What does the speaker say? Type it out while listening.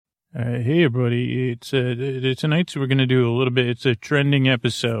Hey everybody, tonight we're going to do a little bit, it's a trending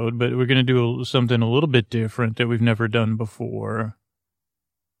episode, but we're going to do something a little bit different that we've never done before.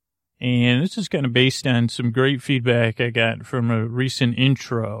 And this is kind of based on some great feedback I got from a recent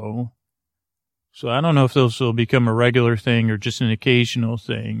intro. So I don't know if those will become a regular thing or just an occasional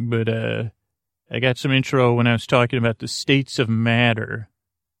thing, but I got some intro when I was talking about the states of matter.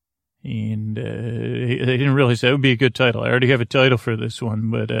 And I didn't realize that would be a good title. I already have a title for this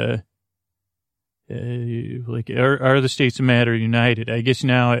one, but are the states of matter united? I guess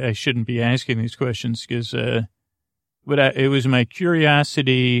now I shouldn't be asking these questions because, it was my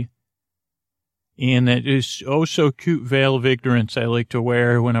curiosity and that is oh so cute veil of ignorance I like to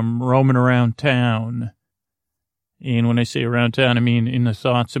wear when I'm roaming around town. And when I say around town, I mean in the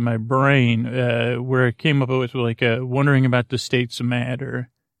thoughts of my brain, where I came up with wondering about the states of matter.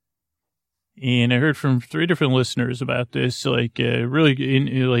 And I heard from 3 different listeners about this, interesting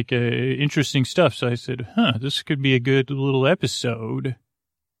stuff. So I said, this could be a good little episode.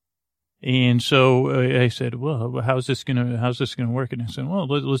 And so I said, well, how's this gonna work? And I said, well,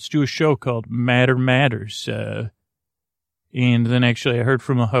 let's do a show called Matter Matters. And then actually I heard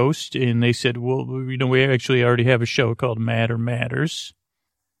from a host and they said, well, we actually already have a show called Matter Matters.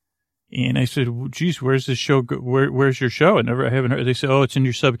 And I said, well, geez, where's the show? Where's your show? I haven't heard. They said, oh, it's in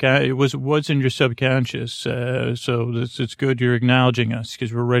your subconscious. It was in your subconscious. So it's good you're acknowledging us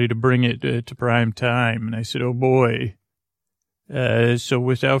because we're ready to bring it to prime time. And I said, oh boy. So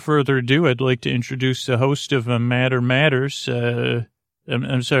without further ado, I'd like to introduce the host of Matter Matters.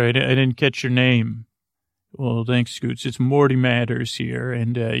 I'm sorry, I didn't catch your name. Well, thanks, Scoots. It's Morty Matters here.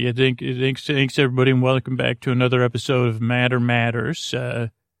 And, thanks everybody and welcome back to another episode of Matter Matters.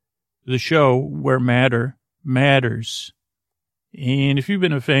 The show where matter matters. And if you've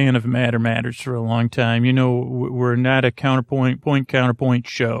been a fan of Matter Matters for a long time, you know we're not a counterpoint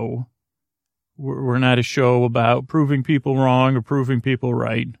show. We're not a show about proving people wrong or proving people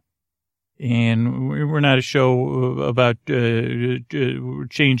right. And we're not a show about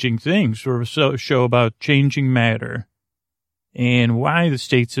changing things. We're a show about changing matter and why the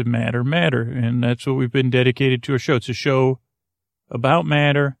states of matter matter. And that's what we've been dedicated to our show. It's a show about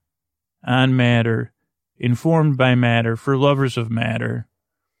matter, on matter, informed by matter, for lovers of matter,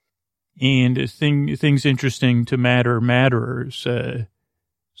 and things interesting to matterers.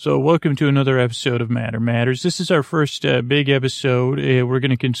 So welcome to another episode of Matter Matters. This is our first big episode. We're going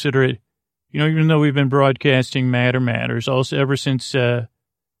to consider it, even though we've been broadcasting Matter Matters also ever since a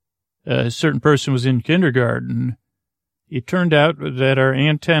certain person was in kindergarten, it turned out that our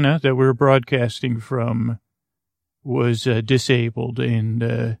antenna that we were broadcasting from was disabled,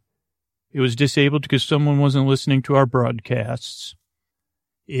 and it was disabled because someone wasn't listening to our broadcasts.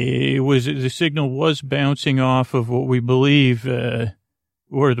 The signal was bouncing off of what we believe,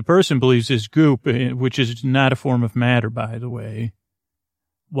 or the person believes is goop, which is not a form of matter, by the way.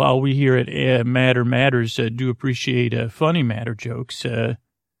 While we here at Matter Matters do appreciate funny matter jokes,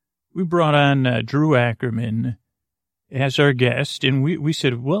 we brought on Drew Ackerman as our guest, and we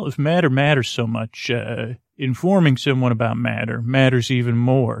said, well, if matter matters so much, informing someone about matter matters even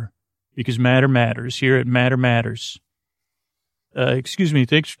more. Because matter matters here at Matter Matters. Excuse me.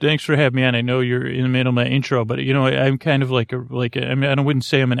 Thanks for having me on. I know you're in the middle of my intro, but I'm kind of I wouldn't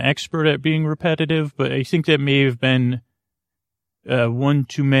say I'm an expert at being repetitive, but I think that may have been, one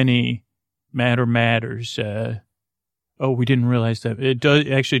too many Matter Matters. We didn't realize that it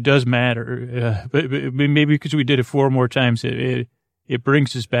does matter. But maybe because we did it 4 more times, it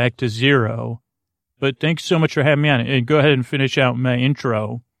brings us back to 0. But thanks so much for having me on, and go ahead and finish out my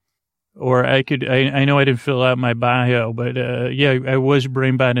intro. Or I know I didn't fill out my bio, but, I was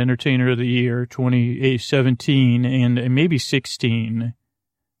BrainBot Entertainer of the Year 2017 and maybe 16.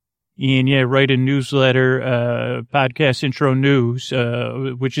 And write a newsletter, podcast intro news,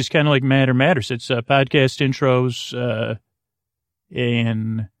 which is kind of like Matter Matters. It's, podcast intros,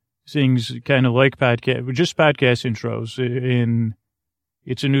 and things kind of like just podcast intros. And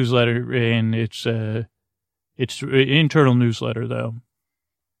it's a newsletter and it's an internal newsletter though.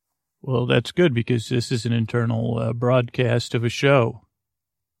 Well, that's good because this is an internal broadcast of a show.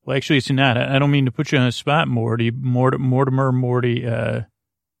 Well, actually, it's not. I don't mean to put you on the spot, Morty, but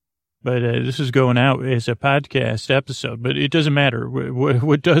this is going out as a podcast episode. But it doesn't matter.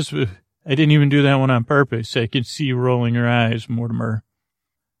 What does? I didn't even do that one on purpose. I can see you rolling your eyes, Mortimer.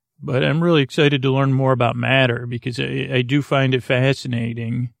 But I'm really excited to learn more about matter because I do find it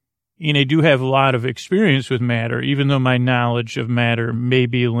fascinating. And I do have a lot of experience with matter, even though my knowledge of matter may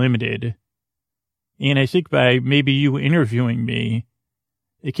be limited. And I think by maybe you interviewing me,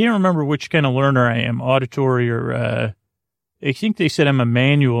 I can't remember which kind of learner I am, auditory or I think they said I'm a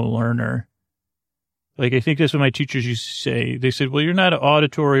manual learner. Like, I think that's what my teachers used to say. They said, well, you're not an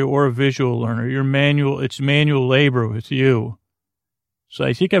auditory or a visual learner. You're manual. It's manual labor with you. So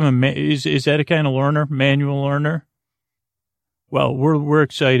I think I'm is that a kind of learner? Manual learner? Well, we're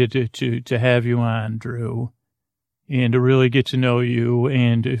excited to have you on, Drew, and to really get to know you,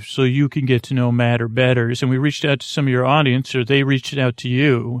 and so you can get to know Matter Betters. And we reached out to some of your audience, or they reached out to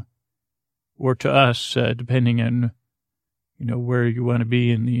you, or to us, depending on, where you want to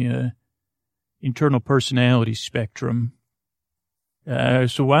be in the internal personality spectrum.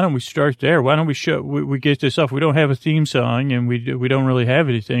 So why don't we start there? Why don't we get this off? We don't have a theme song, and we don't really have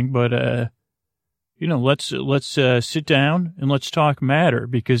anything, but let's sit down and let's talk matter,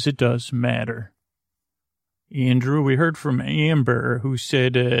 because it does matter. Andrew, we heard from Amber, who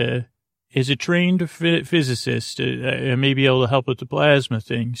said, as a trained physicist, I may be able to help with the plasma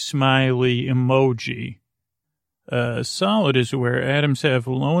thing. Smiley emoji. Solid is where atoms have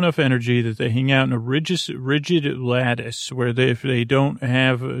low enough energy that they hang out in a rigid lattice where if they don't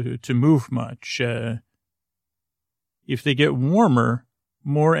have to move much. If they get warmer,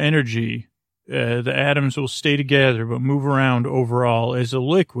 more energy, the atoms will stay together but move around overall as a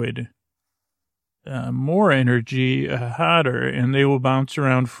liquid. More energy, hotter, and they will bounce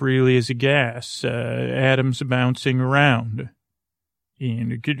around freely as a gas, atoms bouncing around.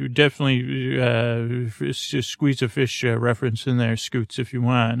 And you could definitely squeeze a fish reference in there, Scoots, if you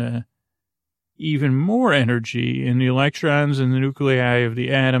want. Even more energy, and the electrons and the nuclei of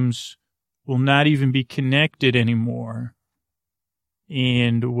the atoms will not even be connected anymore,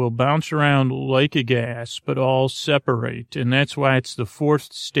 and will bounce around like a gas, but all separate. And that's why it's the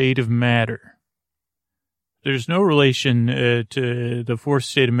fourth state of matter. There's no relation to the fourth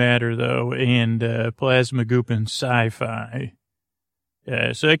state of matter, though, and plasma goop and sci-fi.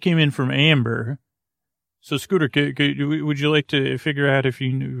 So that came in from Amber. So, Scooter, would you like to figure out if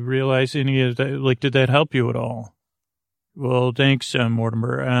you realize any of that? Like, did that help you at all? Well, thanks,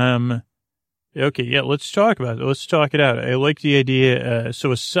 Mortimer. Okay, yeah, let's talk about it. Let's talk it out. I like the idea.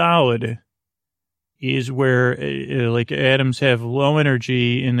 So a solid is where, like, atoms have low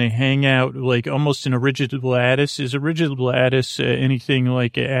energy and they hang out, like, almost in a rigid lattice. Is a rigid lattice anything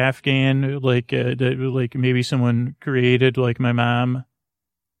like Afghan, like maybe someone created, like my mom?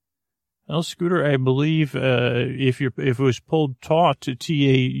 Well, Scooter, I believe if it was pulled taut,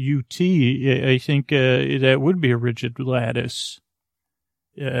 T-A-U-T, I think that would be a rigid lattice.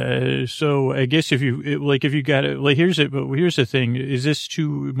 So I guess if you got it, like, here's the thing. Is this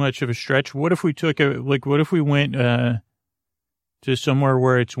too much of a stretch? What if we what if we went to somewhere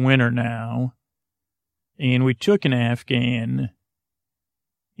where it's winter now, and we took an Afghan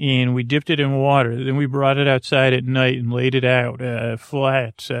and we dipped it in water, then we brought it outside at night and laid it out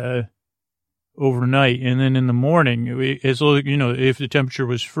flat overnight, and then in the morning, if the temperature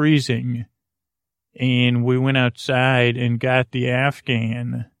was freezing, and we went outside and got the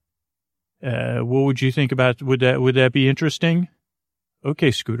Afghan, what would you think about? Would that be interesting?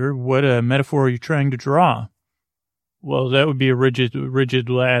 Okay, Scooter, what metaphor are you trying to draw? Well, that would be a rigid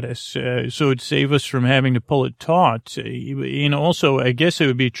lattice, so it'd save us from having to pull it taut. And also, I guess it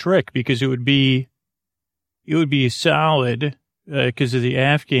would be a trick, because it would be solid because of the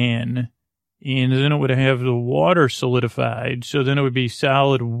Afghan. And then it would have the water solidified. So then it would be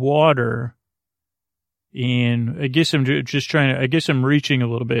solid water. And I guess I'm reaching a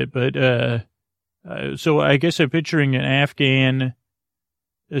little bit, but, so I guess I'm picturing an Afghan,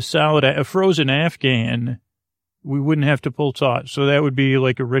 a frozen Afghan. We wouldn't have to pull taut. So that would be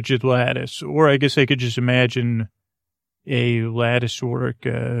like a rigid lattice. Or I guess I could just imagine a lattice work,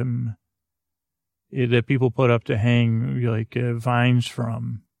 that people put up to hang like vines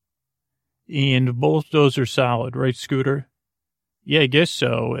from. And both those are solid, right, Scooter? Yeah, I guess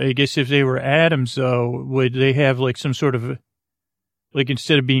so. I guess if they were atoms, though, would they have like some sort of, like,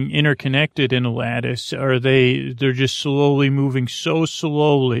 instead of being interconnected in a lattice, they're just slowly moving so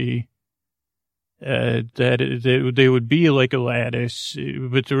slowly that they would be like a lattice,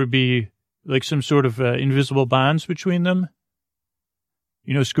 but there would be like some sort of invisible bonds between them?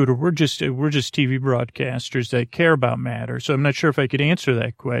 Scooter, we're just TV broadcasters that care about matter, so I'm not sure if I could answer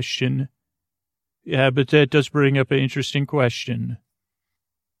that question. Yeah, but that does bring up an interesting question.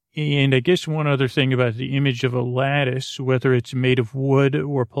 And I guess one other thing about the image of a lattice, whether it's made of wood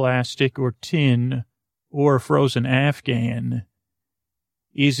or plastic or tin or a frozen Afghan,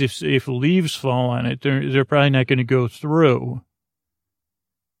 is if leaves fall on it, they're probably not going to go through.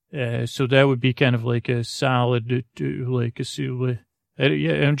 So that would be kind of like a solid, I'm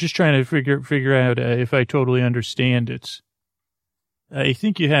just trying to figure out if I totally understand it. I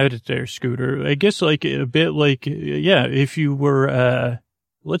think you had it there, Scooter. I guess like a bit like, yeah, if you were,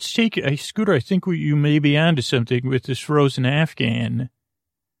 let's take, Scooter, I think you may be onto something with this frozen Afghan.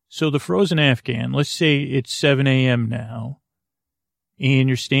 So the frozen Afghan, let's say it's 7 a.m. now, and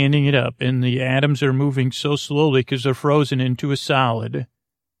you're standing it up, and the atoms are moving so slowly because they're frozen into a solid.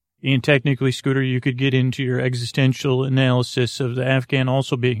 And technically, Scooter, you could get into your existential analysis of the Afghan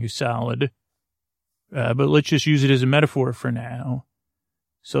also being a solid. But let's just use it as a metaphor for now.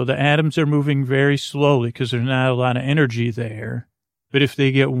 So the atoms are moving very slowly because there's not a lot of energy there. But if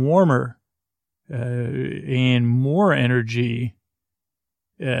they get warmer and more energy,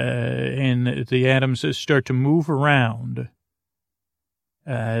 and the atoms start to move around,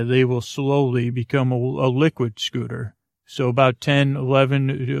 they will slowly become a liquid, Scooter. So about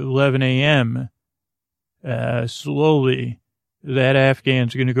 11 a.m., slowly that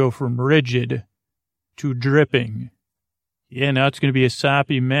Afghan's going to go from rigid to dripping. Yeah, now it's going to be a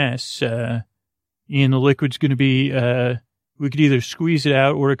soppy mess. And the liquid's going to be, we could either squeeze it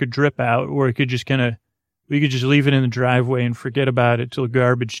out or it could drip out, or it could just we could just leave it in the driveway and forget about it till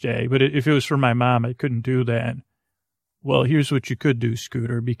garbage day. But if it was for my mom, I couldn't do that. Well, here's what you could do,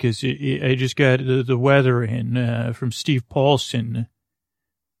 Scooter, because I just got the weather in from Steve Paulson,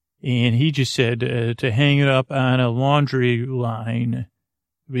 and he just said to hang it up on a laundry line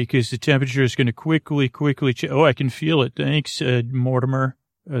because the temperature is going to quickly change. Oh, I can feel it. Thanks, Mortimer.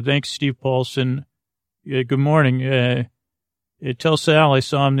 Thanks, Steve Paulson. Good morning. Tell Sal I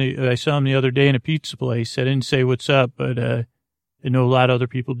saw him the other day in a pizza place. I didn't say what's up, but I know a lot of other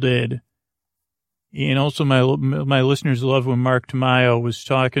people did. And also my listeners love when Mark Tamayo was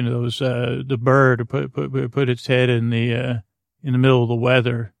talking to those, the bird put its head in the middle of the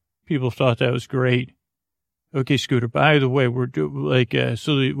weather. People thought that was great. Okay, Scooter, by the way, we're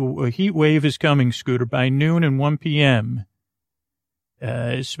so the heat wave is coming, Scooter, by noon and 1 p.m.,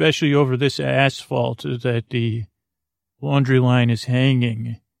 especially over this asphalt that the laundry line is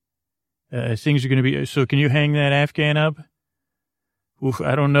hanging. Things are going to be, so can you hang that Afghan up? Oof,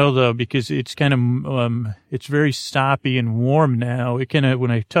 I don't know though, because it's kind of, it's very stoppy and warm now. It kind of, when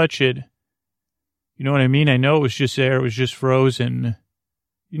I touch it, you know what I mean? I know it was just there. It was just frozen.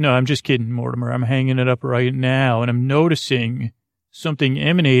 You know, I'm just kidding, Mortimer. I'm hanging it up right now and I'm noticing something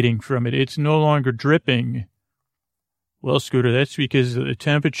emanating from it. It's no longer dripping. Well, Scooter, that's because the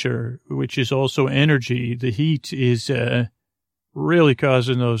temperature, which is also energy, the heat is, really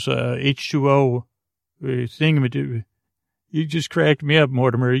causing those, H2O thingamadoodle. You just cracked me up,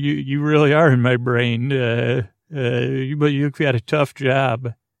 Mortimer. You really are in my brain. But you've got a tough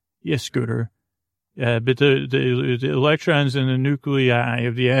job. Yes, Scooter. But the electrons in the nuclei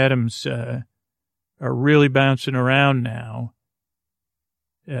of the atoms, are really bouncing around now.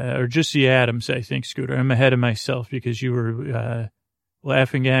 Or just the atoms, I think, Scooter. I'm ahead of myself because you were,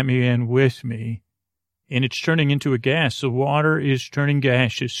 laughing at me and with me. And it's turning into a gas. The water is turning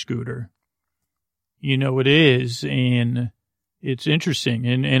gaseous, Scooter. You know it is, and it's interesting,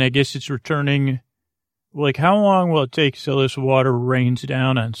 and I guess it's returning. Like, how long will it take till this water rains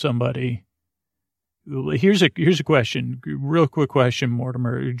down on somebody? Here's a question, real quick question,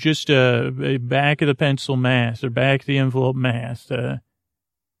 Mortimer. Just back of the pencil math or back of the envelope math.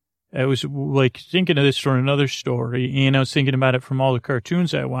 I was like thinking of this for another story, and I was thinking about it from all the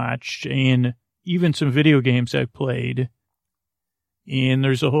cartoons I watched, and even some video games I played. And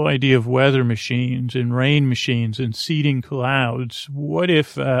there's a whole idea of weather machines and rain machines and seeding clouds. What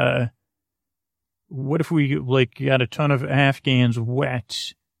if we like got a ton of Afghans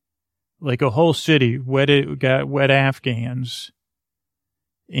wet, like a whole city got wet Afghans,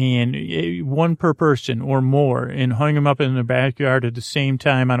 and one per person or more, and hung them up in the backyard at the same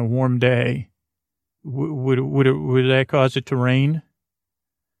time on a warm day? Would that cause it to rain?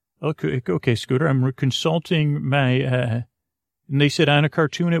 Okay, Scooter, I'm consulting my. And they said on a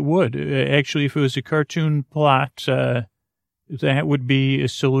cartoon it would. Actually, if it was a cartoon plot, that would be a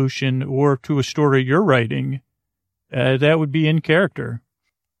solution, or to a story you're writing, that would be in character.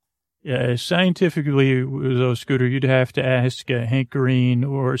 Scientifically, though, Scooter, you'd have to ask Hank Green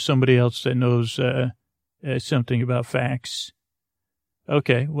or somebody else that knows something about facts.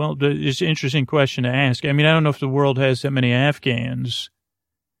 Okay, well, it's an interesting question to ask. I mean, I don't know if the world has that many Afghans.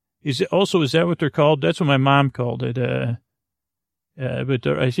 Is that what they're called? That's what my mom called it. But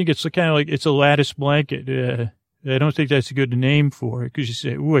I think it's kind of like, it's a lattice blanket. I don't think that's a good name for it because you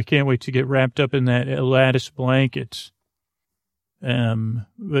say, "Ooh, I can't wait to get wrapped up in that lattice blankets."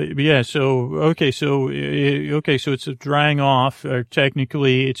 But yeah, so it's drying off.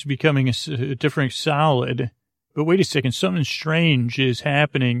 Technically, it's becoming a different solid. But wait a second, something strange is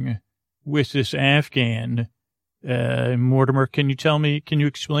happening with this Afghan. Mortimer, can you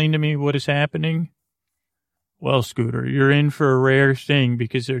explain to me what is happening? Well, Scooter, you're in for a rare thing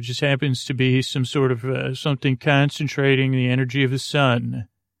because there just happens to be some sort of something concentrating the energy of the sun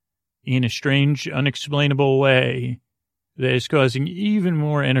in a strange, unexplainable way that is causing even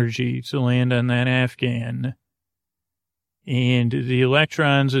more energy to land on that Afghan. And the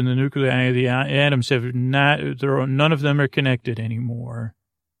electrons in the nuclei, the atoms have none of them are connected anymore.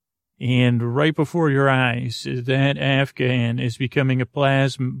 And right before your eyes, that Afghan is becoming a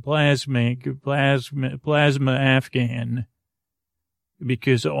plasma Afghan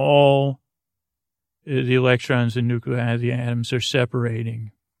because all the electrons and nuclei, the atoms, are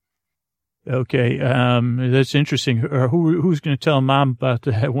separating. Okay, that's interesting. Who's going to tell Mom about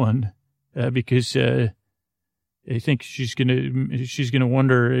that one? Because I think she's gonna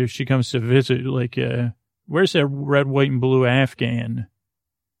wonder if she comes to visit. Like, where's that red, white, and blue Afghan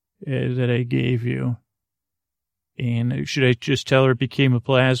that I gave you? And should I just tell her it became a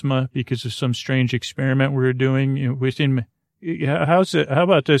plasma because of some strange experiment we were doing within? How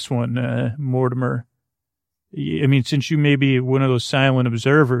about this one, Mortimer? I mean, since you may be one of those silent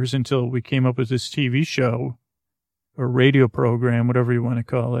observers until we came up with this TV show or radio program, whatever you want to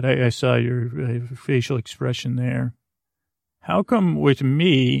call it. I saw your facial expression there. How come with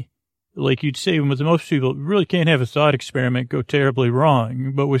me, like you'd say with most people, really can't have a thought experiment go terribly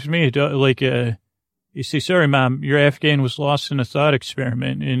wrong. But with me, you say, sorry, Mom, your Afghan was lost in a thought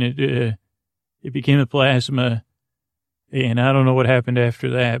experiment and it became a plasma. And I don't know what happened after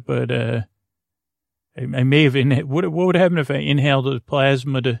that, but I may have, what would happen if I inhaled a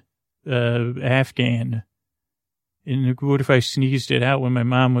plasma Afghan? And what if I sneezed it out when my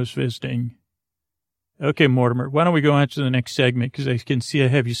mom was visiting? Okay, Mortimer, why don't we go on to the next segment because I can see I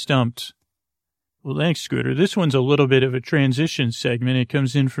have you stumped. Well, thanks, Scooter. This one's a little bit of a transition segment. It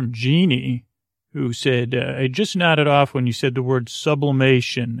comes in from Jeannie, who said, I just nodded off when you said the word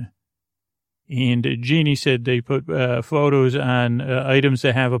sublimation. And Jeannie said they put photos on items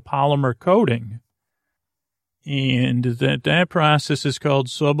that have a polymer coating. And that process is called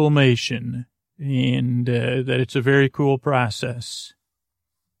sublimation. And that it's a very cool process.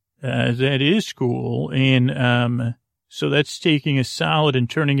 That is cool. And so that's taking a solid and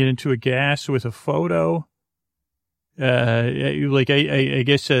turning it into a gas with a photo. I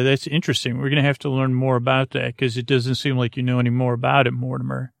guess that's interesting. We're going to have to learn more about that because it doesn't seem like you know any more about it,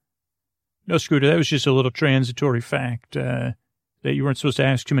 Mortimer. No, Scooter, that was just a little transitory fact that you weren't supposed to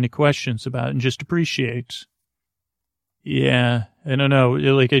ask too many questions about and just appreciate. Yeah, I don't know.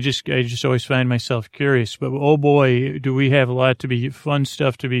 Like I just always find myself curious. But oh boy, do we have a lot to be fun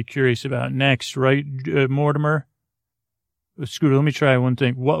stuff to be curious about next, right, Mortimer? Scooter, let me try one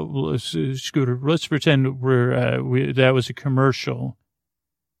thing. Scooter, let's pretend that was a commercial,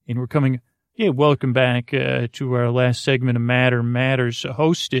 and we're coming. Yeah, welcome back to our last segment of Matter Matters,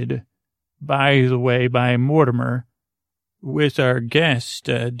 hosted, by the way, by Mortimer, with our guest,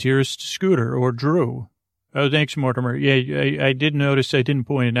 dearest Scooter or Drew. Oh, thanks, Mortimer. Yeah, I did notice I didn't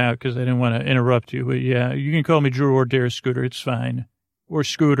point it out because I didn't want to interrupt you. But yeah, you can call me Drew or dearest Scooter. It's fine. Or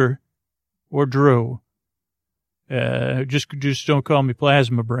Scooter. Or Drew. Just don't call me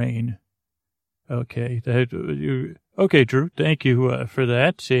Plasma Brain. Okay. Okay, Drew. Thank you for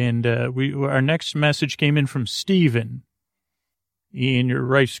that. And our next message came in from Steven. And you're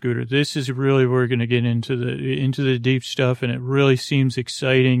right, Scooter. This is really where we're going to get into the deep stuff, and it really seems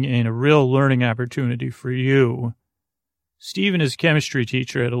exciting and a real learning opportunity for you. Stephen is a chemistry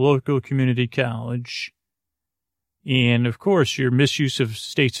teacher at a local community college. And, of course, your misuse of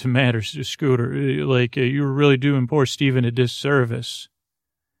states of matter, Scooter, you were really doing poor Stephen a disservice.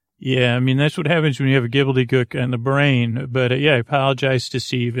 Yeah, I mean, that's what happens when you have a gobbledygook on the brain. But, yeah, I apologize to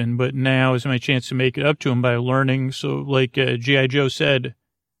Stephen, but now is my chance to make it up to him by learning. So, like G.I. Joe said,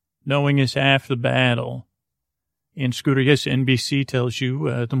 knowing is half the battle. And, Scooter, yes, NBC tells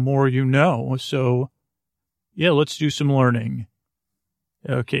you the more you know. So, yeah, let's do some learning.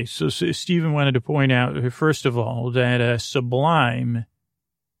 Okay, so Stephen wanted to point out, first of all, that sublime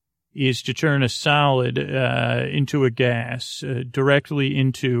is to turn a solid into a gas, directly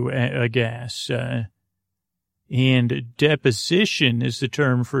into a gas. And deposition is the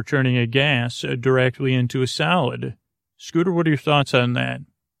term for turning a gas directly into a solid. Scooter, what are your thoughts on that?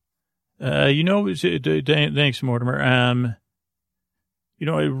 Thanks, Mortimer.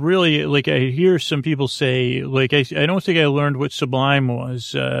 I really, I hear some people say, I don't think I learned what sublime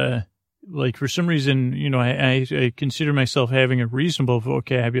was. For some reason, I consider myself having a reasonable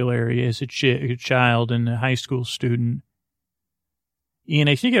vocabulary as a child and a high school student. And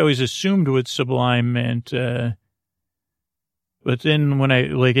I think I always assumed what sublime meant. But then when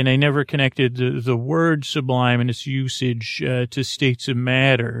and I never connected the word sublime and its usage to states of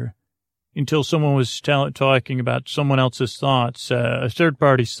matter until someone was talking about someone else's thoughts, a third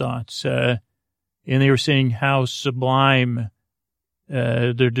party's thoughts, and they were saying how sublime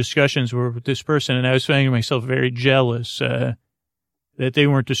their discussions were with this person. And I was finding myself very jealous that they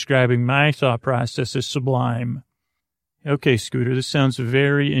weren't describing my thought process as sublime. Okay, Scooter, this sounds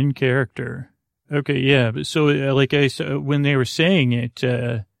very in character. Okay, yeah, but so like I said, when they were saying it,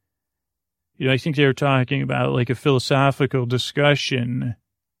 I think they were talking about like a philosophical discussion.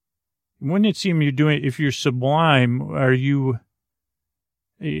 Wouldn't it seem you're doing, if you're sublime, are you,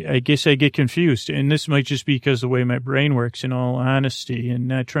 I guess I get confused, and this might just be because of the way my brain works, in all honesty, and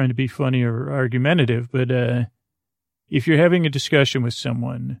not trying to be funny or argumentative, but if you're having a discussion with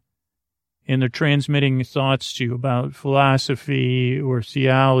someone and they're transmitting thoughts to you about philosophy or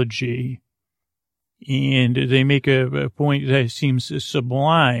theology, and they make a point that seems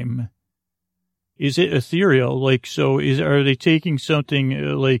sublime, is it ethereal? Like, so are they taking something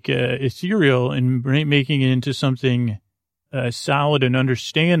ethereal and making it into something solid and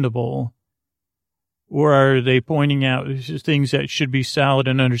understandable? Or are they pointing out things that should be solid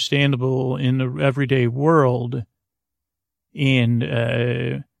and understandable in the everyday world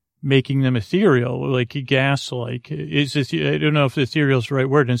and making them ethereal, like gas-like? I don't know if ethereal is the right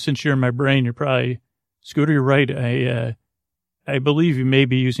word, and since you're in my brain, you're probably, Scooter, you're right. I believe you may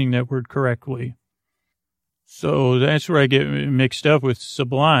be using that word correctly. So that's where I get mixed up with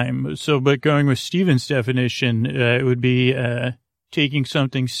sublime. So, but going with Stephen's definition, it would be taking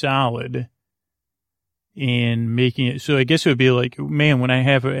something solid and making it. So I guess it would be like, man, when I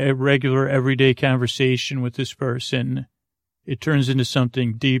have a regular everyday conversation with this person, it turns into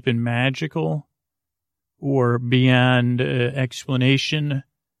something deep and magical or beyond explanation.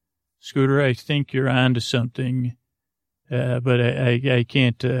 Scooter, I think you're onto something, but I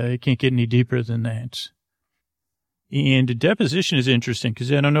can't get any deeper than that. And deposition is interesting because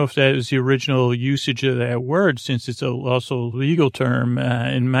I don't know if that was the original usage of that word, since it's also a legal term.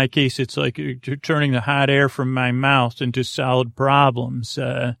 In my case, it's like turning the hot air from my mouth into solid problems,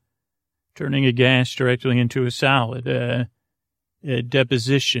 turning a gas directly into a solid.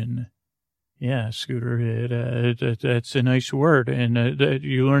 Deposition. Yeah, Scooter, that's a nice word, and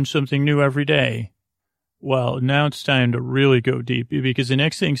you learn something new every day. Well, now it's time to really go deep, because the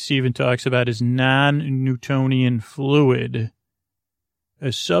next thing Stephen talks about is non-Newtonian fluid, a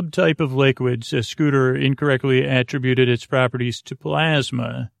subtype of liquids. Scooter incorrectly attributed its properties to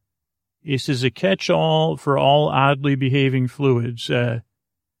plasma. This is a catch-all for all oddly behaving fluids,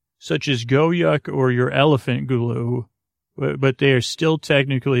 such as Goyuk or your elephant glue, but they are still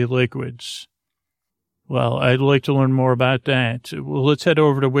technically liquids. Well, I'd like to learn more about that. Well, let's head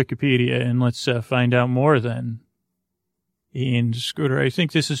over to Wikipedia and let's find out more then. And Scooter, I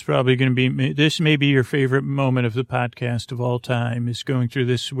think this is probably going to be, this may be your favorite moment of the podcast of all time, is going through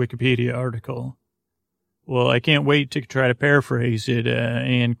this Wikipedia article. Well, I can't wait to try to paraphrase it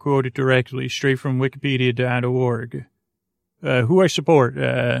and quote it directly straight from wikipedia.org. Who I support,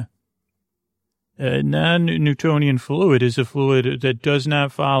 non-Newtonian fluid is a fluid that does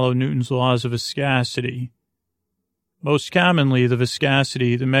not follow Newton's laws of viscosity. Most commonly, the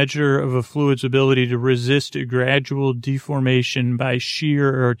viscosity, the measure of a fluid's ability to resist a gradual deformation by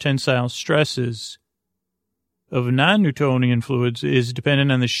shear or tensile stresses of non-Newtonian fluids, is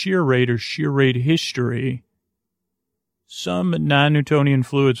dependent on the shear rate or shear rate history. Some non-Newtonian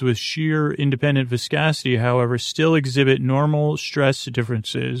fluids with shear independent viscosity, however, still exhibit normal stress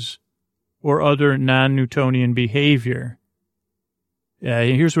differences or other non-Newtonian behavior.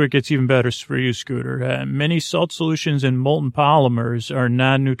 Here's where it gets even better for you, Scooter. Many salt solutions and molten polymers are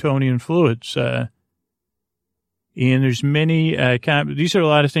non-Newtonian fluids. And there's many, these are a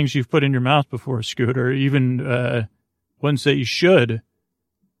lot of things you've put in your mouth before, Scooter, even ones that you should,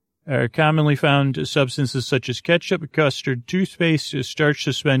 are commonly found substances such as ketchup, custard, toothpaste, starch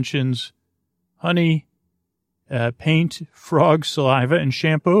suspensions, honey, paint, frog saliva, and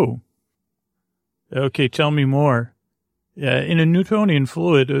shampoo. Okay, tell me more. In a Newtonian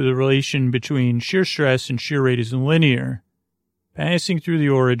fluid, the relation between shear stress and shear rate is linear. Passing through the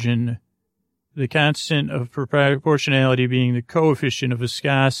origin, the constant of proportionality being the coefficient of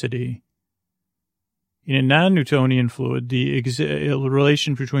viscosity. In a non-Newtonian fluid, the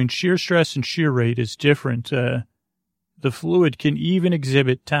relation between shear stress and shear rate is different. The fluid can even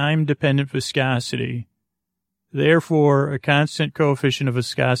exhibit time-dependent viscosity. Therefore, a constant coefficient of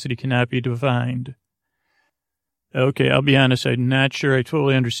viscosity cannot be defined. Okay, I'll be honest, I'm not sure I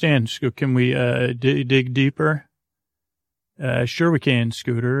totally understand. So can we dig deeper? Sure we can,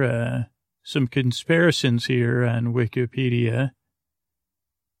 Scooter. some comparisons here on Wikipedia.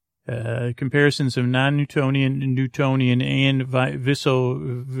 Comparisons of non-Newtonian, Newtonian, and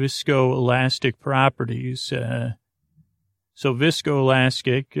viscoelastic properties. So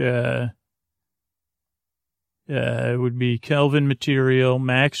viscoelastic would be Kelvin material,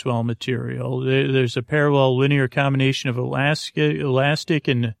 Maxwell material. There's a parallel linear combination of elastic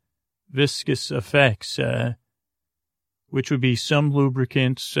and viscous effects, which would be some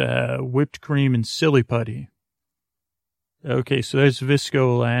lubricants, whipped cream, and silly putty. Okay, so that's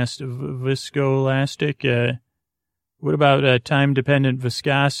viscoelastic. What about time-dependent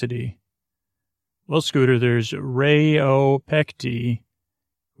viscosity? Well, Scooter, there's rheopecty,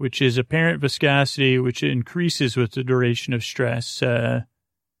 which is apparent viscosity, which increases with the duration of stress,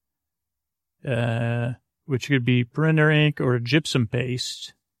 which could be printer ink or gypsum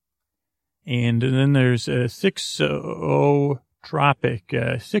paste. And then there's thixotropic.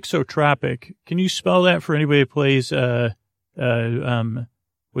 Thixotropic. Can you spell that for anybody who plays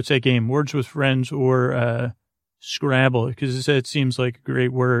what's that game? Words with Friends or Scrabble? Because it seems like a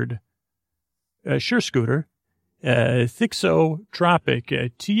great word. Sure, Scooter.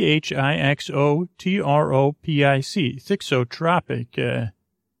 Thixotropic. Thixotropic. Thixotropic.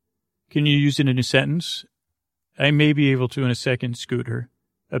 Can you use it in a sentence? I may be able to in a second, Scooter.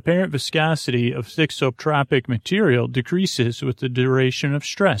 Apparent viscosity of thixotropic material decreases with the duration of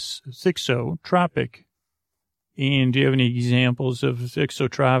stress. Thixotropic. And do you have any examples of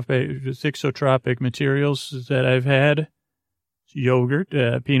thixotropic materials that I've had? Yogurt,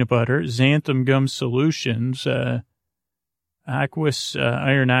 peanut butter, xanthan gum solutions, aqueous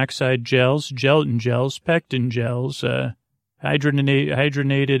iron oxide gels, gelatin gels, pectin gels,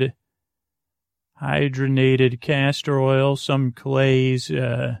 hydrogenated castor oil, some clays,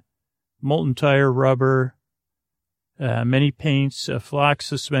 molten tire rubber, many paints, flock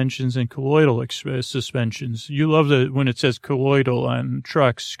suspensions, and colloidal suspensions. You love when it says colloidal on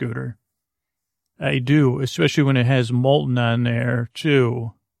trucks, Scooter. I do, especially when it has molten on there,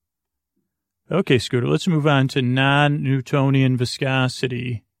 too. Okay, Scooter, let's move on to non-Newtonian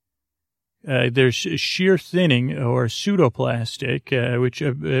viscosity. There's shear thinning or pseudoplastic, which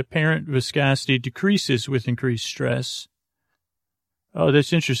apparent viscosity decreases with increased stress. Oh,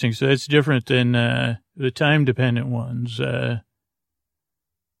 that's interesting. So that's different than the time-dependent ones that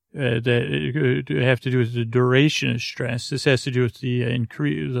have to do with the duration of stress. This has to do with the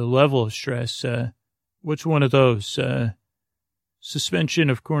level of stress. What's one of those? Suspension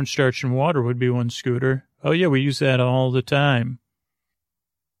of cornstarch and water would be one, Scooter. Oh, yeah, we use that all the time.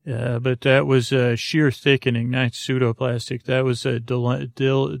 But that was shear thickening, not pseudoplastic. That was a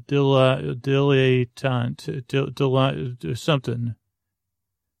dilettante, something.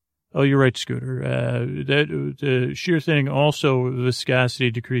 Oh, you're right, Scooter. The shear thinning also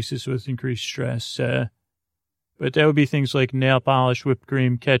viscosity decreases with increased stress. But that would be things like nail polish, whipped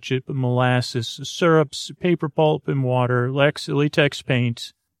cream, ketchup, molasses, syrups, paper pulp, and water, latex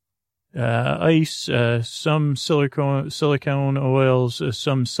paint, ice, some silicone oils,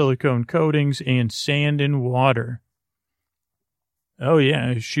 some silicone coatings, and sand and water. Oh,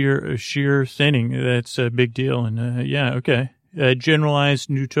 yeah, shear thinning. That's a big deal. And, yeah, okay. Generalized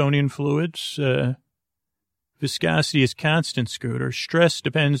Newtonian fluids. Viscosity is constant, Scooter. Stress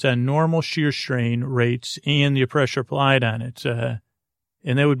depends on normal shear strain rates and the pressure applied on it. And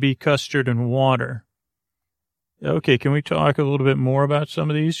that would be custard and water. Okay, can we talk a little bit more about some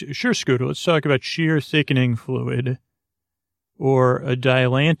of these? Sure, Scooter. Let's talk about shear thickening fluid or a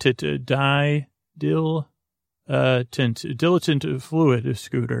dilatant fluid,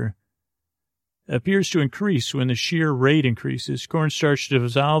 Scooter. Appears to increase when the shear rate increases. Cornstarch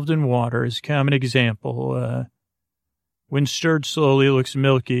dissolved in water is a common example. When stirred slowly, it looks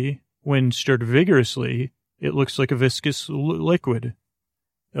milky. When stirred vigorously, it looks like a viscous liquid.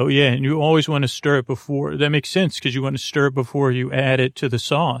 Oh, yeah, and you always want to stir it before. That makes sense because you want to stir it before you add it to the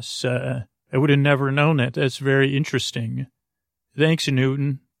sauce. I would have never known that. That's very interesting. Thanks,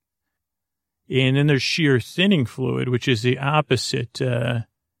 Newton. And then there's shear thinning fluid, which is the opposite. A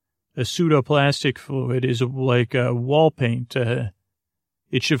pseudoplastic fluid is like wall paint.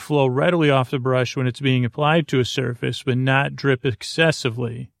 It should flow readily off the brush when it's being applied to a surface, but not drip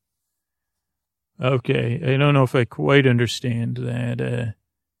excessively. Okay, I don't know if I quite understand that.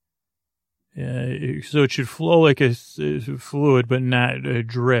 So it should flow like a fluid, but not a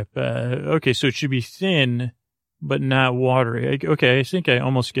drip. Okay, so it should be thin, but not watery. Okay, I think I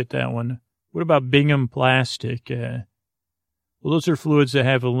almost get that one. What about Bingham plastic? Well, those are fluids that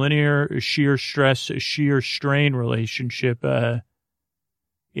have a linear shear stress, shear strain relationship, and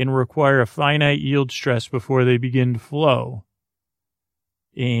require a finite yield stress before they begin to flow.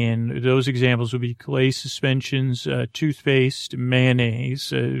 And those examples would be clay suspensions, toothpaste,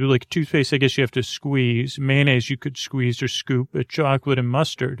 mayonnaise. Like toothpaste, I guess you have to squeeze. Mayonnaise, you could squeeze or scoop. Chocolate and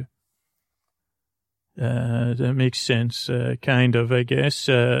mustard. That makes sense, kind of, I guess.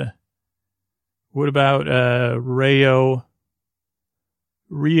 What about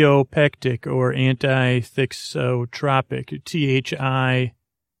rheopectic or antithixotropic?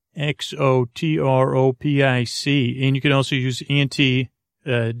 THIXOTROPIC. And you can also use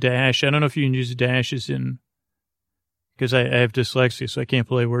dash. I don't know if you can use dashes because I have dyslexia, so I can't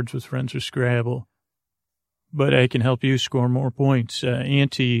play Words with Friends or Scrabble. But I can help you score more points.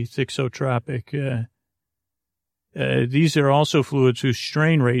 Antithixotropic. These are also fluids whose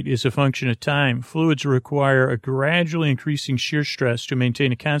strain rate is a function of time. Fluids require a gradually increasing shear stress to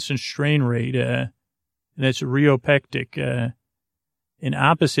maintain a constant strain rate, and that's rheopectic. An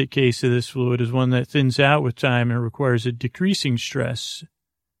opposite case of this fluid is one that thins out with time and requires a decreasing stress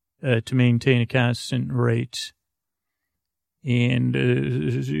to maintain a constant rate. And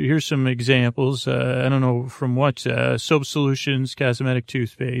here's some examples. I don't know from what. Soap solutions, cosmetic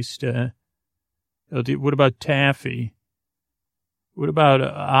toothpaste. What about taffy? What about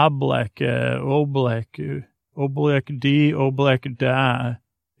oblek, oblek da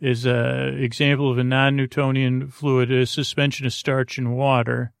is an example of a non-Newtonian fluid, a suspension of starch in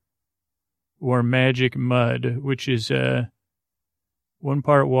water, or magic mud, which is 1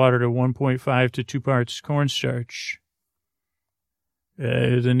 part water to 1.5 to 2 parts cornstarch.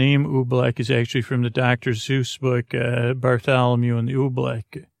 The name Oobleck is actually from the Dr. Seuss book, Bartholomew and the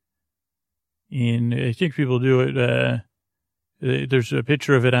Oobleck. And I think people do it, there's a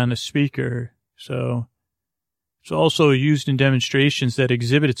picture of it on the speaker. So it's also used in demonstrations that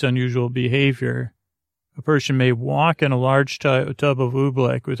exhibit its unusual behavior. A person may walk on a large tub of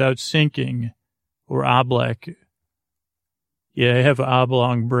oobleck without sinking, or oblek. Yeah, I have an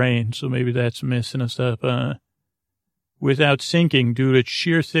oblong brain, so maybe that's messing us up. Without sinking due to its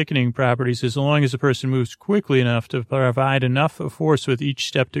shear thickening properties, as long as the person moves quickly enough to provide enough force with each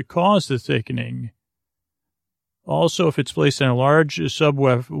step to cause the thickening. Also, if it's placed on a large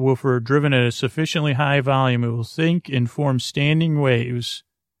subwoofer driven at a sufficiently high volume, it will sink and form standing waves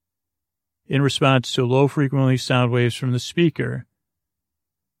in response to low-frequency sound waves from the speaker.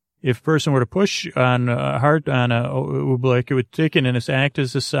 If a person were to push on hard on a oobleck, it would thicken and act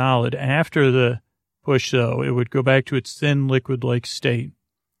as a solid. After the push, though, it would go back to its thin, liquid-like state.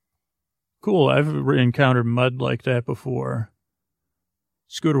 Cool, I've encountered mud like that before.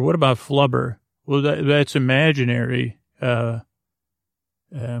 Scooter, what about flubber? Well, that's imaginary,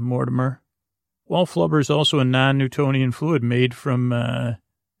 Mortimer. Well, flubber is also a non-Newtonian fluid made from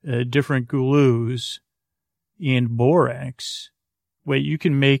different glues and borax. Wait, you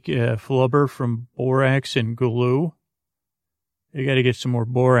can make flubber from borax and glue? You got to get some more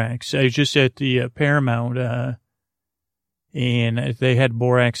borax. I was just at the Paramount, and they had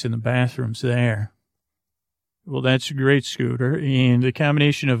borax in the bathrooms there. Well, that's a great, Scooter. And the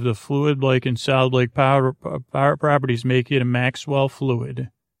combination of the fluid-like and solid-like power properties make it a Maxwell fluid.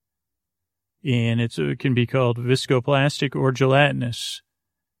 And it can be called viscoplastic or gelatinous.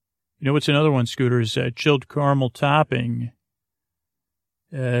 You know what's another one, Scooter, is chilled caramel topping.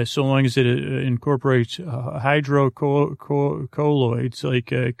 So long as it incorporates hydrocolloids like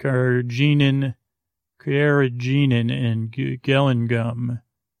carrageenan and gellan gum.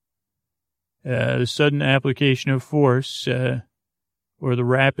 The sudden application of force or the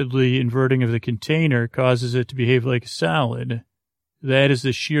rapidly inverting of the container causes it to behave like a solid. That is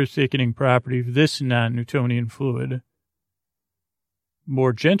the shear thickening property of this non-Newtonian fluid.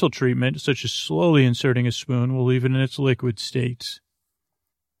 More gentle treatment, such as slowly inserting a spoon, will leave it in its liquid state.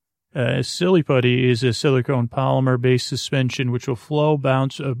 Silly putty is a silicone polymer-based suspension which will flow,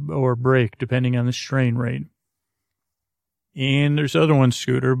 bounce, or break depending on the strain rate. And there's other ones,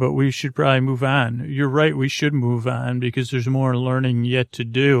 Scooter, but we should probably move on. You're right, we should move on because there's more learning yet to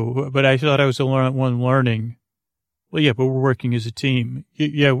do. But I thought I was the one learning. Well, yeah, but we're working as a team.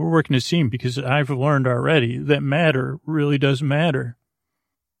 Yeah, we're working as a team because I've learned already that matter really does matter.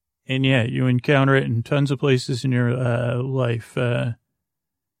 And yeah, you encounter it in tons of places in your life.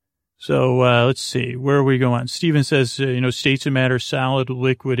 So let's see. Where are we going? Stephen says, states of matter, solid,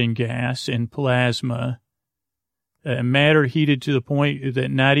 liquid, and gas, and plasma. Matter heated to the point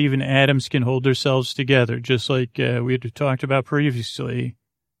that not even atoms can hold themselves together, just like we had talked about previously.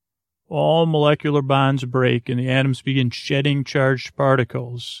 All molecular bonds break and the atoms begin shedding charged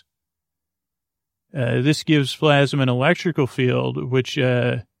particles. This gives plasma an electrical field, which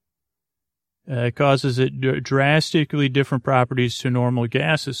causes it drastically different properties to normal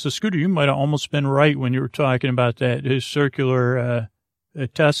gases. So, Scooter, you might have almost been right when you were talking about that circular a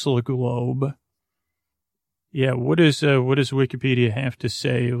Tesla globe. Yeah, what does Wikipedia have to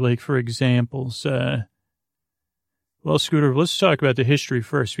say? Like, for examples, well, Scooter, let's talk about the history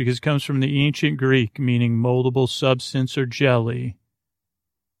first, because it comes from the ancient Greek, meaning moldable substance or jelly.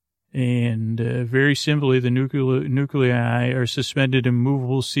 And very simply, the nuclei are suspended in a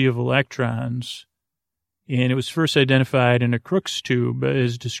movable sea of electrons. And it was first identified in a Crookes tube,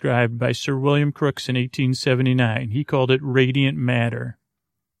 as described by Sir William Crookes in 1879. He called it radiant matter.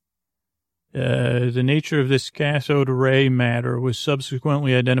 The nature of this cathode ray matter was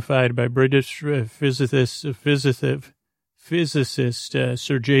subsequently identified by British physicist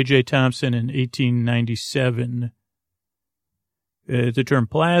Sir J.J. Thomson in 1897. The term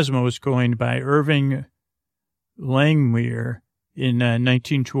plasma was coined by Irving Langmuir in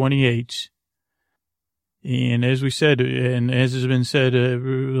 1928. And as we said, and as has been said,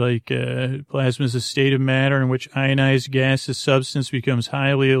 plasma is a state of matter in which ionized gaseous substance becomes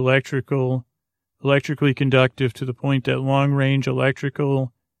highly electrically conductive to the point that long-range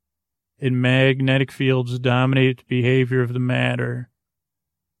electrical and magnetic fields dominate the behavior of the matter.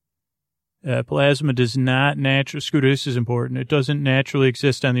 Plasma does not naturally, Scooter, this is important, it doesn't naturally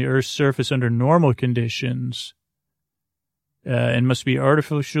exist on the Earth's surface under normal conditions. And must be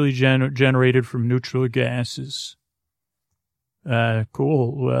artificially generated from neutral gases.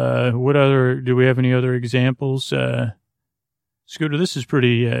 Cool. Do we have any other examples? Scooter, this is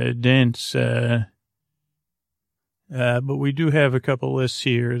pretty dense, but we do have a couple lists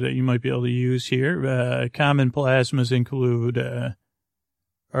here that you might be able to use here. Common plasmas include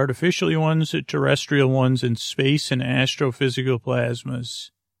artificial ones, terrestrial ones, and space and astrophysical plasmas.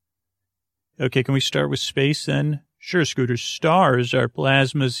 Okay, can we start with space then? Sure, Scooter. Stars are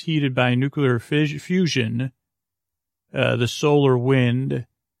plasmas heated by nuclear fusion, the solar wind,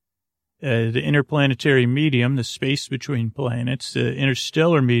 the interplanetary medium, the space between planets, the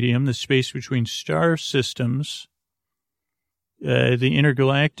interstellar medium, the space between star systems, the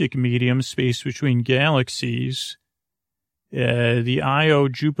intergalactic medium, space between galaxies, the Io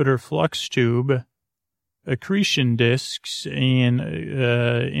Jupiter flux tube, accretion disks, and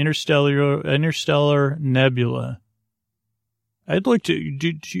interstellar nebula. I'd like to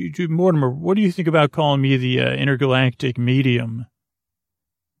do Mortimer, what do you think about calling me the intergalactic medium?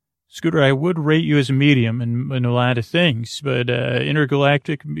 Scooter, I would rate you as a medium in a lot of things, but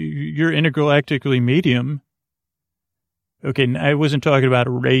you're intergalactically medium. Okay, I wasn't talking about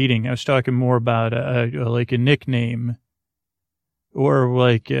a rating. I was talking more about like a nickname, or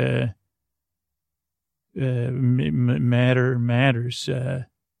like matters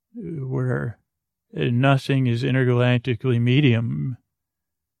where nothing is intergalactically medium.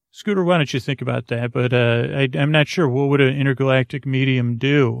 Scooter, why don't you think about that? But I'm not sure. What would an intergalactic medium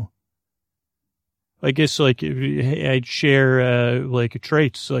do? I guess like I'd share like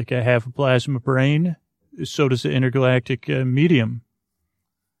traits. Like I have a plasma brain, so does the intergalactic medium.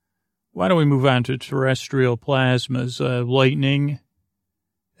 Why don't we move on to terrestrial plasmas? Lightning,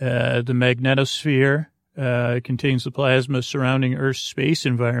 the magnetosphere contains the plasma surrounding Earth's space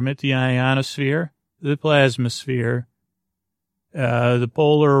environment, the ionosphere, the plasmasphere, the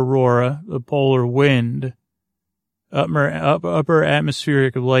polar aurora, the polar wind, upper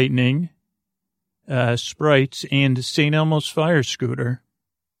atmospheric lightning, sprites, and St. Elmo's fire, Scooter.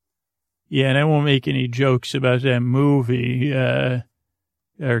 Yeah, and I won't make any jokes about that movie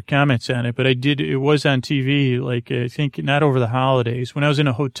or comments on it, but it was on TV, like, I think not over the holidays, when I was in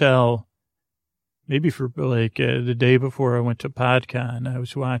a hotel, maybe for like the day before I went to PodCon, I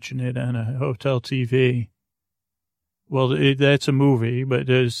was watching it on a hotel TV. Well, that's a movie, but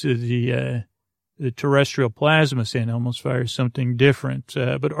there's the terrestrial plasma St. Elmo's fire is something different.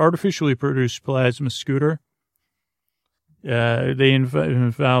 But artificially produced plasma, Scooter, they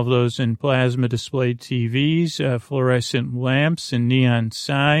involve those in plasma displayed TVs, fluorescent lamps and neon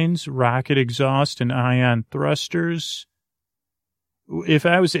signs, rocket exhaust and ion thrusters. If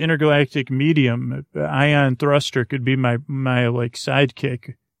I was the intergalactic medium, ion thruster could be my like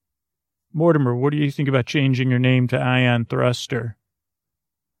sidekick. Mortimer, what do you think about changing your name to ion thruster?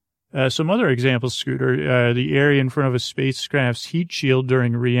 Some other examples, Scooter, the area in front of a spacecraft's heat shield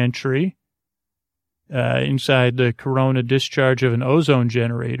during reentry, inside the corona discharge of an ozone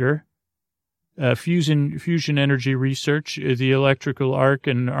generator, fusion energy research, the electrical arc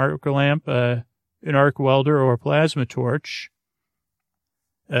and arc lamp, an arc welder or plasma torch,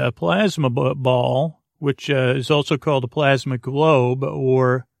 a plasma ball, which is also called a plasma globe,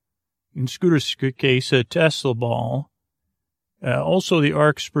 or in Scooter's case, a Tesla ball. Also, the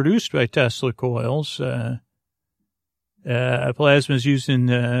arcs produced by Tesla coils. Plasma is used in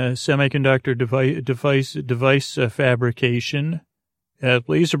semiconductor device fabrication,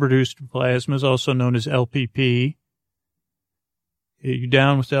 Laser-produced plasmas, also known as LPP. Are you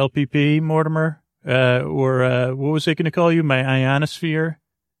down with LPP, Mortimer? What was I going to call you? My ionosphere?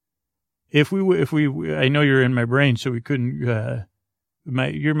 If we, I know you're in my brain, so we couldn't,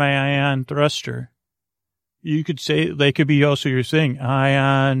 you're my ion thruster. You could say, they could be also your thing,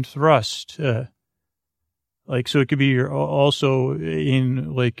 ion thrust. So it could be your, also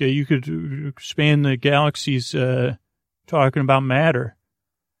in, you could span the galaxies, talking about matter.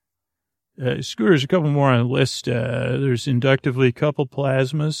 Scooter's a couple more on the list. There's inductively coupled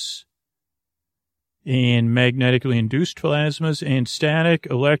plasmas and magnetically induced plasmas and static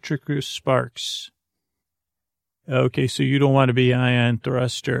electric sparks. Okay, so you don't want to be ion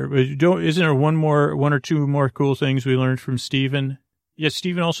thruster. But isn't there one or two more cool things we learned from Stephen? Yes,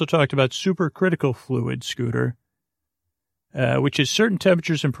 Stephen also talked about supercritical fluid, Scooter, which is certain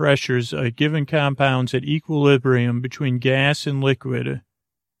temperatures and pressures given compounds at equilibrium between gas and liquid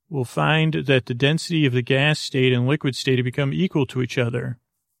will find that the density of the gas state and liquid state become equal to each other.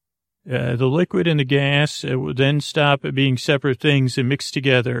 The liquid and the gas will then stop being separate things and mix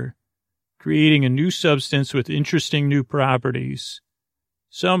together, creating a new substance with interesting new properties.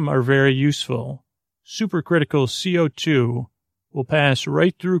 Some are very useful. Supercritical CO2 will pass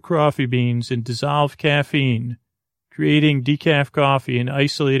right through coffee beans and dissolve caffeine, creating decaf coffee and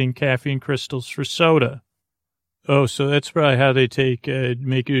isolating caffeine crystals for soda. Oh, so that's probably how they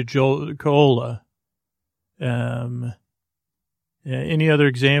make a cola. Any other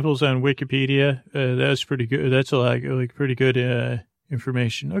examples on Wikipedia? That was pretty good. That's a lot, pretty good,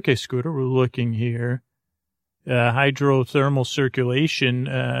 information. Okay, Scooter, we're looking here. Hydrothermal circulation,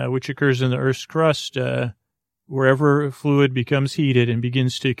 which occurs in the Earth's crust, wherever fluid becomes heated and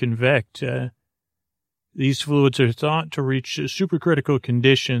begins to convect. These fluids are thought to reach supercritical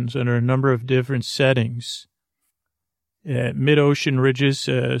conditions under a number of different settings. At mid-ocean ridges,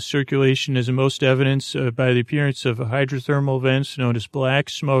 circulation is most evidenced by the appearance of hydrothermal vents known as black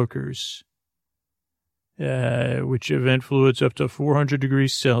smokers, which vent fluids up to 400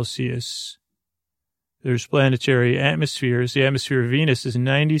 degrees Celsius. There's planetary atmospheres. The atmosphere of Venus is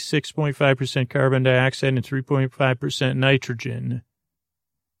 96.5% carbon dioxide and 3.5% nitrogen.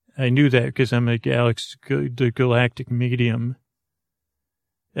 I knew that because I'm the galactic medium.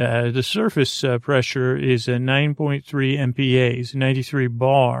 The surface pressure is 9.3 MPa, 93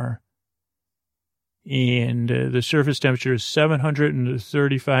 bar. And the surface temperature is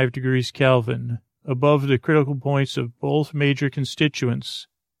 735 degrees Kelvin, above the critical points of both major constituents,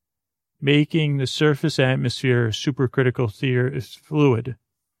 making the surface atmosphere a supercritical fluid.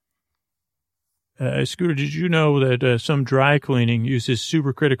 Scooter, did you know that some dry cleaning uses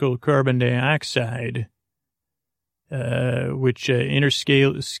supercritical carbon dioxide, which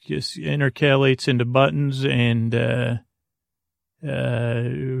intercalates into buttons and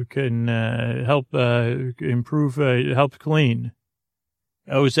can help improve, help clean?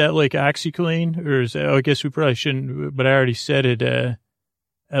 Oh, is that like OxyClean? Or is that, I guess we probably shouldn't, but I already said it.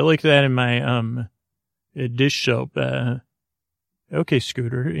 I like that in my dish soap. Okay,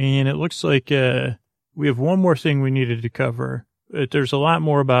 Scooter, and it looks like we have one more thing we needed to cover. There's a lot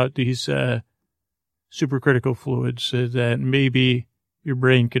more about these supercritical fluids that maybe your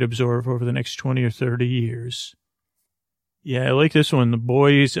brain could absorb over the next 20 or 30 years. Yeah, I like this one, the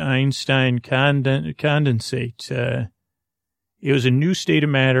Bose-Einstein condensate. It was a new state of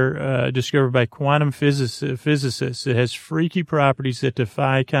matter discovered by quantum physicists. It has freaky properties that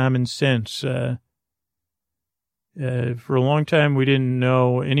defy common sense. For a long time, we didn't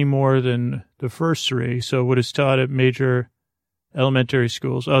know any more than the first three, so what is taught at major elementary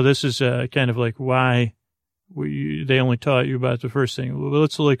schools. Oh, this is kind of like why they only taught you about the first thing. Well,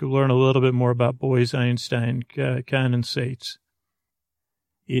 let's learn a little bit more about Bose-Einstein condensates.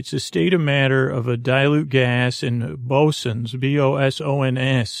 It's a state of matter of a dilute gas and bosons,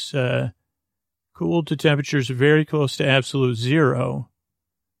 B-O-S-O-N-S, cooled to temperatures very close to absolute zero.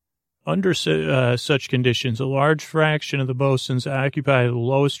 Under such conditions, a large fraction of the bosons occupy the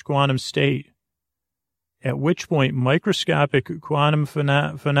lowest quantum state, at which point microscopic quantum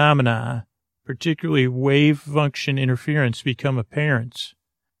phenomena, particularly wave function interference, become apparent.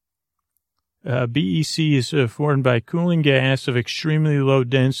 BEC is formed by cooling gas of extremely low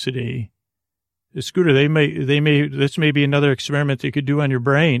density. Scooter, this may be another experiment they could do on your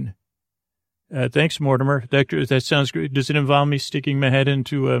brain. Thanks, Mortimer. That sounds great. Does it involve me sticking my head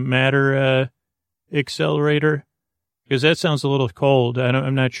into a matter accelerator? Because that sounds a little cold.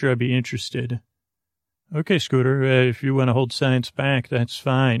 I'm not sure I'd be interested. Okay, Scooter, if you want to hold science back, that's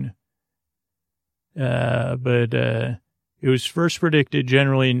fine. But it was first predicted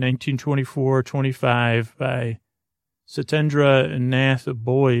generally in 1924-25 by Satyendra Nath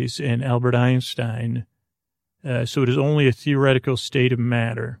Bose and Albert Einstein. So it is only a theoretical state of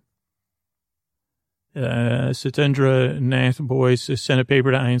matter. Satyendra Nath Bose sent a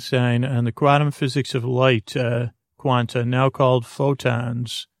paper to Einstein on the quantum physics of light, quanta, now called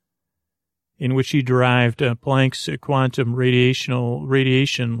photons, in which he derived Planck's quantum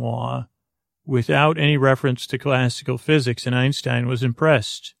radiation law without any reference to classical physics, and Einstein was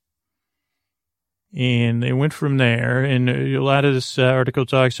impressed. And they went from there, and a lot of this article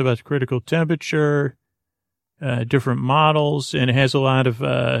talks about the critical temperature, different models, and it has a lot of,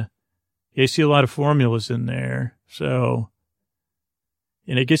 you see a lot of formulas in there. So,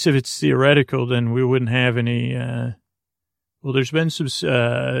 and I guess if it's theoretical, then we wouldn't have any, well, there's been some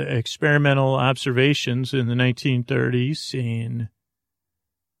experimental observations in the 1930s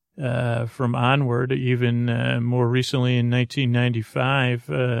and from onward, even more recently in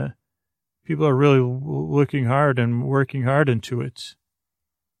 1995, people are really looking hard and working hard into it.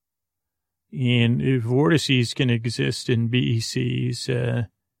 And vortices can exist in BECs,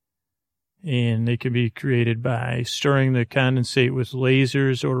 and they can be created by stirring the condensate with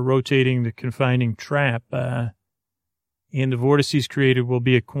lasers or rotating the confining trap. And the vortices created will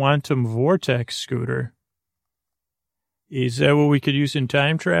be a quantum vortex, Scooter. Is that what we could use in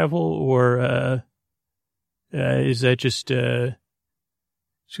time travel, or is that just...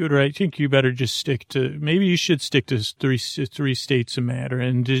 Scooter, I think you better just stick to, maybe you should stick to three states of matter,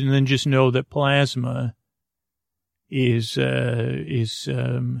 and then just know that plasma is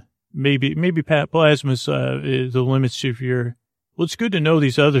maybe plasma's the limits of your, well, it's good to know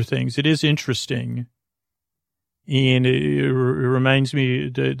these other things. It is interesting. And it reminds me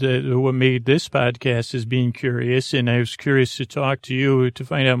that what made this podcast is being curious, and I was curious to talk to you to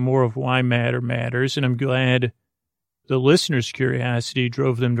find out more of why matter matters, and I'm glad the listeners' curiosity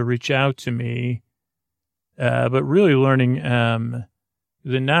drove them to reach out to me. But really learning the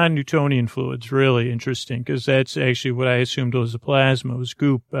non-Newtonian fluids, really interesting, because that's actually what I assumed was the plasma, was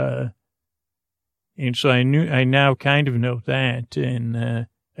goop. And so I now kind of know that, and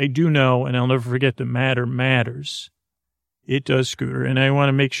I do know, and I'll never forget, that matter matters. It does, Scooter. And I want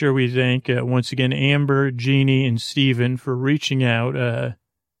to make sure we thank, once again, Amber, Jeannie, and Stephen for reaching out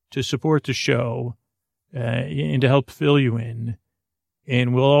to support the show. And to help fill you in.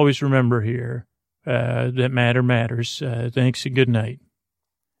 And we'll always remember here that matter matters. Thanks and good night.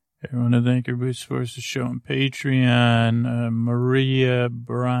 I want to thank everybody who supports the show on Patreon. Maria,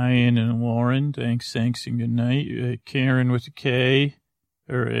 Brian, and Lauren. Thanks and good night. Karen with a K.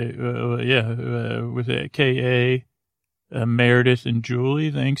 With a K-A. Meredith and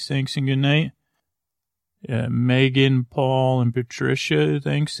Julie. Thanks and good night. Megan, Paul, and Patricia,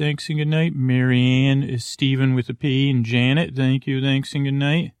 thanks and good night. Marianne, Stephen with a P, and Janet, thanks and good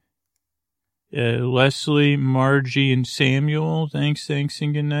night. Leslie, Margie, and Samuel, thanks and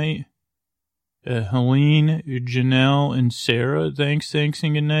good night. Helene, Janelle, and Sarah, thanks and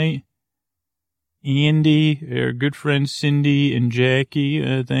good night. Andy, our good friends Cindy and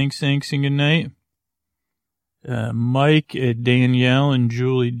Jackie, thanks and good night. Mike, Danielle, and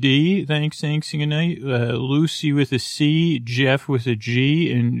Julie D, thanks and good night. Lucy with a C, Jeff with a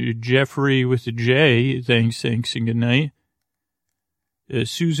G, and Jeffrey with a J, thanks and good night.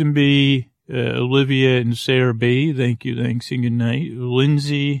 Susan B, Olivia, and Sarah B, thanks and good night.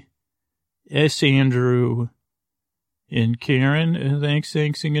 Lindsay, S. Andrew, and Karen, thanks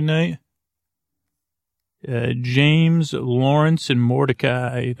and good night. James, Lawrence, and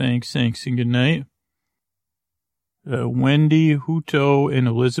Mordecai, thanks and good night. Wendy, Huto, and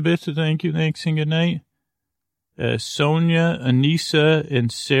Elizabeth, thanks and good night. Sonia, Anissa,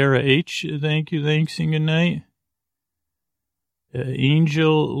 and Sarah H, thanks and good night.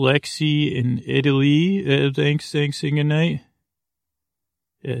 Angel, Lexi, and Italy, thanks and good night.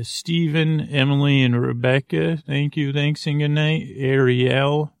 Stephen, Emily, and Rebecca, thanks and good night.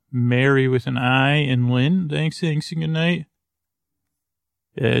 Ariel, Mary with an I, and Lynn, thanks and good night.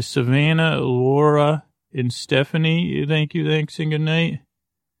 Savannah, Laura, and Stephanie, thanks and good night.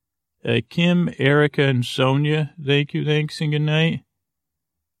 Kim, Erica, and Sonia, thanks and good night.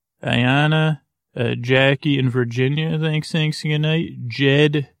 Ayana, Jackie, and Virginia, thanks and good night.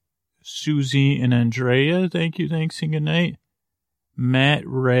 Jed, Susie, and Andrea, thanks and good night. Matt,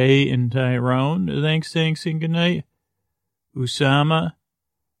 Ray, and Tyrone, thanks and good night. Usama,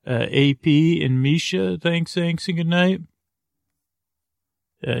 AP, and Misha, thanks and good night.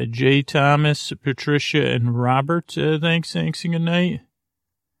 Jay Thomas, Patricia, and Robert, thanks and good night.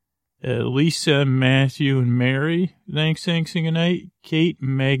 Lisa, Matthew, and Mary, thanks and good night. Kate,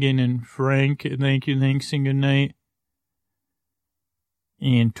 Megan, and Frank, thanks and good night.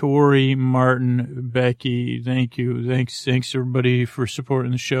 And Tori, Martin, Becky, thank you. Thanks everybody for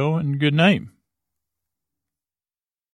supporting the show, and good night.